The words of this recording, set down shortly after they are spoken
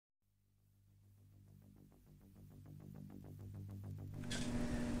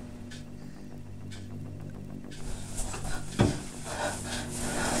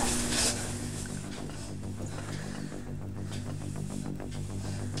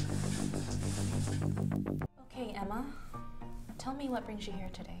Emma. Tell me what brings you here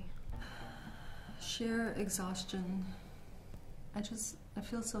today. Sheer exhaustion. I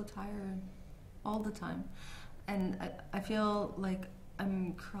feel so tired all the time. And I feel like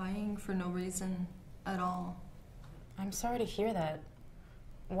I'm crying for no reason at all. I'm sorry to hear that.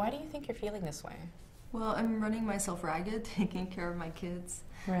 Why do you think you're feeling this way? Well, I'm running myself ragged, taking care of my kids.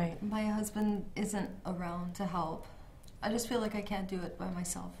 Right. My husband isn't around to help. I just feel like I can't do it by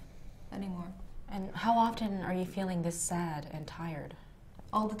myself anymore. And how often are you feeling this sad and tired?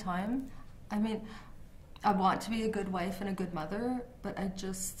 All the time. I mean, I want to be a good wife and a good mother, but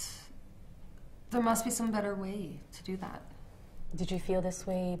there must be some better way to do that. Did you feel this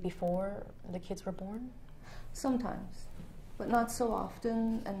way before the kids were born? Sometimes, but not so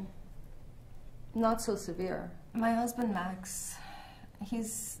often and not so severe. My husband, Max,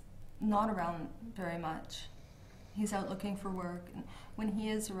 he's not around very much. He's out looking for work, and when he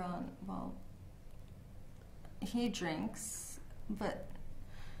is around, well, he drinks, but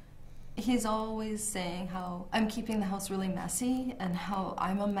he's always saying how I'm keeping the house really messy and how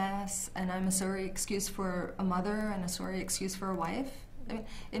I'm a mess and I'm a sorry excuse for a mother and a sorry excuse for a wife. I mean,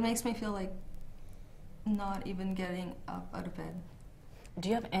 it makes me feel like not even getting up out of bed. Do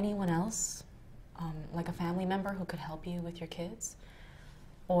you have anyone else, like a family member who could help you with your kids?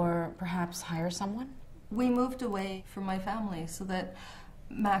 Or perhaps hire someone? We moved away from my family so that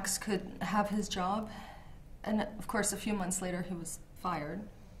Max could have his job. And of course, a few months later, he was fired.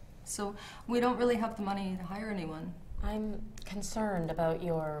 So we don't really have the money to hire anyone. I'm concerned about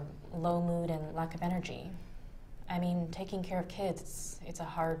your low mood and lack of energy. I mean, taking care of kids, it's a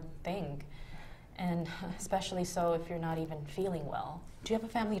hard thing. And especially so if you're not even feeling well. Do you have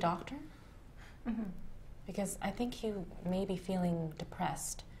a family doctor? Mm-hmm. Because I think you may be feeling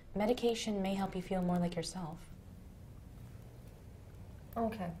depressed. Medication may help you feel more like yourself.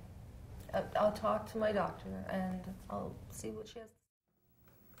 Okay. I'll talk to my doctor and I'll see what she has.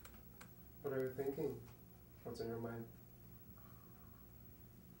 What are you thinking? What's in your mind?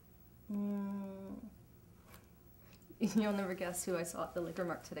 You'll never guess who I saw at the liquor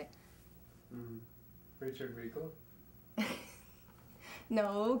mart today. Richard Rico?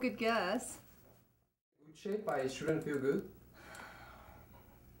 No, good guess. Good shape, I shouldn't feel good.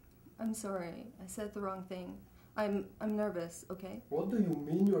 I'm sorry, I said the wrong thing. I'm nervous, okay? What do you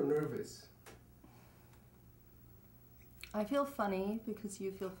mean you're nervous? I feel funny because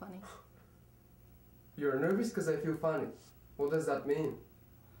you feel funny. You're nervous because I feel funny. What does that mean?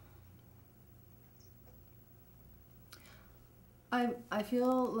 I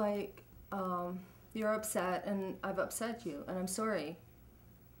feel like you're upset and I've upset you and I'm sorry.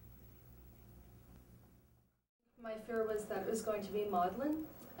 My fear was that it was going to be maudlin,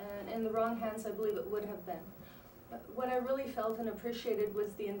 and in the wrong hands I believe it would have been. But what I really felt and appreciated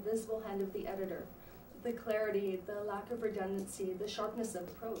was the invisible hand of the editor. The clarity, the lack of redundancy, the sharpness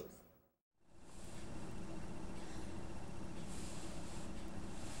of prose.